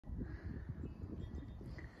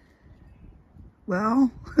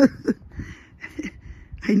Well,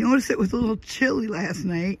 I noticed it was a little chilly last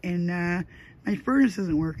night, and my furnace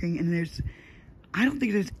isn't working, and I don't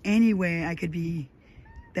think there's any way I could be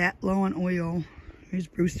that low on oil. Here's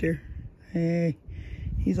Brewster. Hey,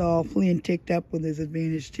 he's all flea and ticked up with his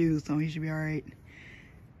Advantage too, so he should be all right.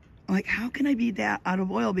 I'm like, how can I be that out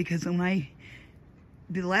of oil? Because the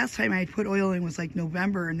last time I put oil in was like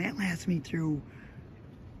November, and that lasted me through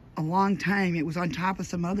a long time. It was on top of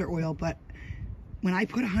some other oil, but when I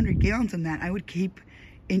put 100 gallons in that, I would keep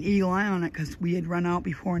an eagle eye on it, because we had run out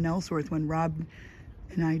before in Ellsworth when Rob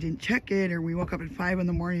and I didn't check it, or we woke up at 5 in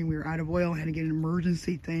the morning, we were out of oil, had to get an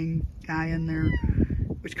emergency guy in there,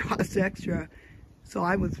 which costs extra. So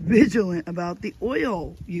I was vigilant about the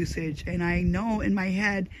oil usage, and I know in my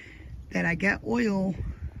head that I get oil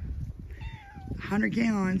 100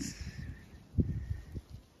 gallons,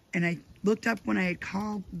 and I looked up when I had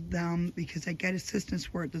called them because I got assistance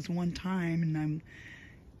for it this one time, and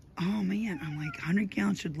oh man, I'm like, 100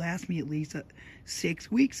 gallons should last me at least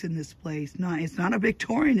 6 weeks in this place. No, it's not a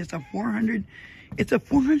Victorian, it's a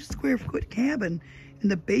 400 square foot cabin,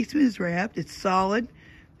 and the basement is wrapped, it's solid,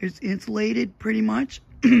 it's insulated pretty much,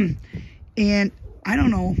 and I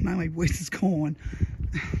don't know, now my voice is going,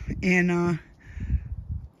 and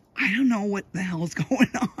I don't know what the hell is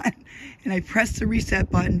going on, and I pressed the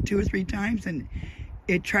reset button 2 or 3 times, and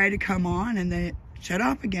it tried to come on, and then it shut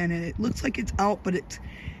off again, and it looks like it's out, but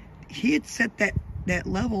he had set that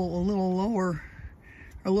level a little lower, or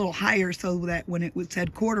a little higher, so that when it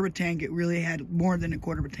said quarter of a tank, it really had more than a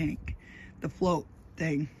quarter of a tank, the float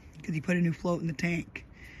thing, because he put a new float in the tank,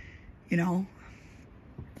 you know.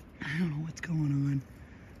 I don't know what's going on,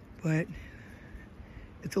 but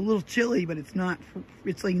it's a little chilly, but it's not,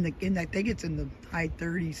 it's like I think it's in the high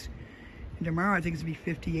 30s, and tomorrow I think it's gonna be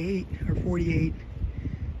 58 or 48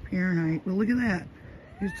 Fahrenheit. Well, look at that,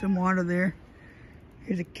 there's some water there.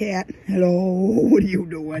 Here's a cat. Hello, what are you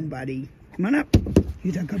doing, buddy? Come on up.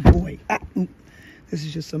 He's a good boy. This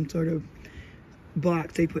is just some sort of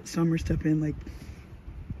box they put summer stuff in, like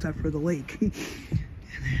stuff for the lake.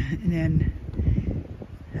 And then,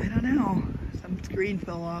 I don't know, some screen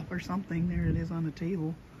fell off or something. There it is on the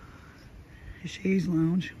table. A chaise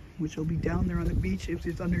lounge, which will be down there on the beach if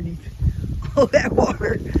it's underneath all that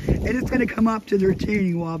water. And it's going to come up to the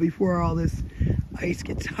retaining wall before all this ice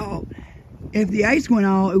gets out. If the ice went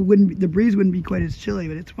out, the breeze wouldn't be quite as chilly,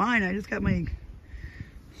 but it's fine. I just got my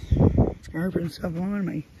scarf and stuff on,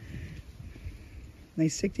 my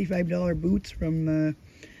 $65 boots from the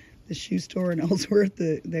shoe store in Ellsworth.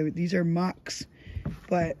 These are mucks,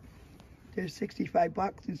 but they're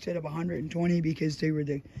 $65 instead of 120 because they were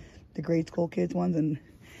the grade school kids ones, and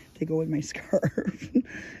they go with my scarf.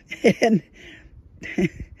 And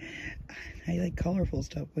I like colorful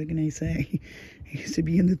stuff, what can I say? I used to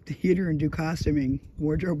be in the theater and do costuming,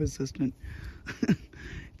 wardrobe assistant.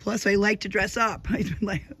 Plus, I like to dress up. I've been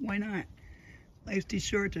like, why not? Life's too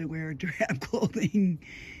short to wear drab clothing.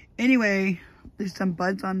 Anyway, there's some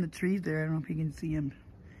buds on the trees there. I don't know if you can see them.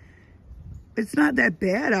 It's not that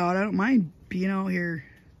bad out. I don't mind being out here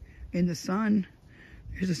in the sun.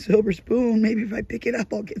 There's a silver spoon. Maybe if I pick it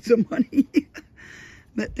up, I'll get some money.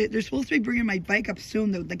 But they're supposed to be bringing my bike up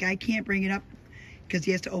soon. The guy can't bring it up because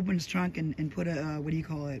he has to open his trunk and put a, what do you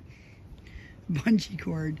call it, bungee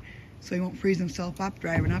cord, so he won't freeze himself up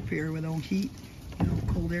driving up here with no heat, you know,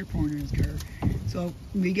 cold air pouring in his car. So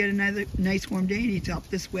we get another nice warm day, and he's up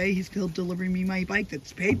this way. He's still delivering me my bike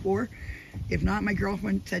that's paid for. If not, my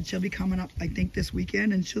girlfriend said she'll be coming up, I think, this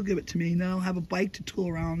weekend, and she'll give it to me, and then I'll have a bike to tool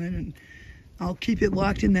around in, and I'll keep it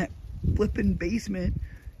locked in that flipping basement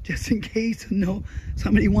just in case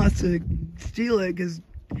somebody wants to steal it, because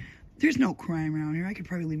there's no crime around here. I could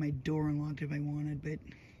probably leave my door unlocked if I wanted, but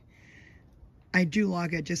I do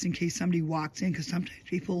lock it just in case somebody walks in, because sometimes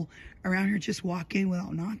people around here just walk in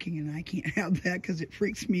without knocking, and I can't have that because it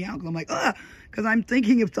freaks me out. I'm like, because I'm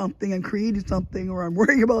thinking of something, I'm creating something, or I'm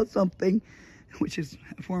worrying about something, which is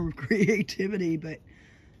a form of creativity. But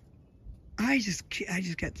I just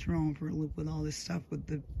got thrown for a loop with all this stuff, with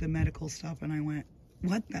the medical stuff, and I went,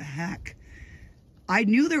 what the heck? I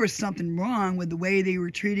knew there was something wrong with the way they were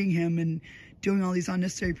treating him and doing all these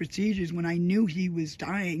unnecessary procedures when I knew he was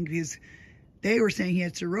dying, because they were saying he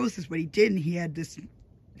had cirrhosis, but he didn't. He had this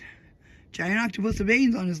giant octopus of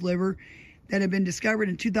veins on his liver that had been discovered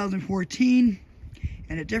in 2014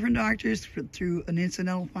 and at different doctors through an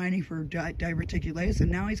incidental finding for diverticulitis. And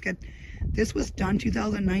now he's got, this was done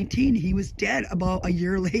 2019. He was dead about a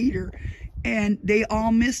year later. And they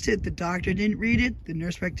all missed it. The doctor didn't read it. The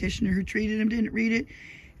nurse practitioner who treated him didn't read it.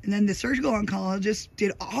 And then the surgical oncologist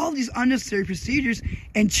did all these unnecessary procedures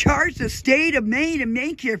and charged the state of Maine and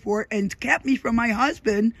MaineCare for it and kept me from my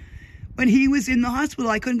husband when he was in the hospital.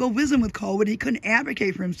 I couldn't go visit him with COVID. He couldn't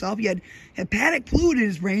advocate for himself. He had hepatic fluid in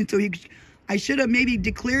his brain, so I should have maybe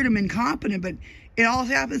declared him incompetent, but it all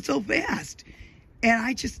happened so fast.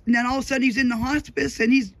 And then all of a sudden he's in the hospice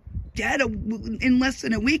and he's dead in less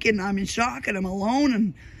than a week, and I'm in shock and I'm alone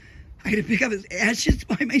and I had to pick up his ashes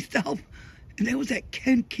by myself. And there was that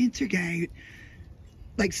cancer guy.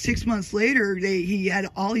 Like 6 months later, he had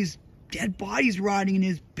all these dead bodies rotting in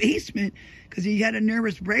his basement because he had a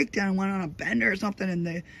nervous breakdown and went on a bender or something. And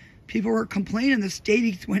the people were complaining. The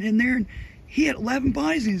state went in there and he had 11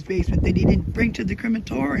 bodies in his basement that he didn't bring to the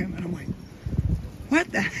crematorium. And I'm like,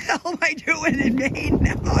 what the hell am I doing in Maine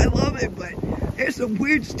now? I love it, but there's some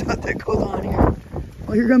weird stuff that goes on here.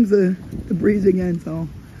 Well, here comes the breeze again, so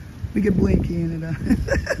we get blame Canada.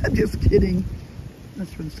 Just kidding.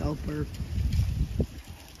 That's from South Park.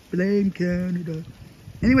 Blame Canada.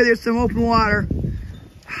 Anyway, there's some open water.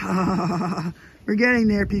 We're getting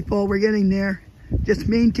there, people. We're getting there. Just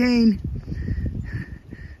maintain.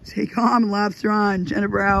 Stay calm and lobster on.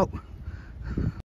 Jennifer out.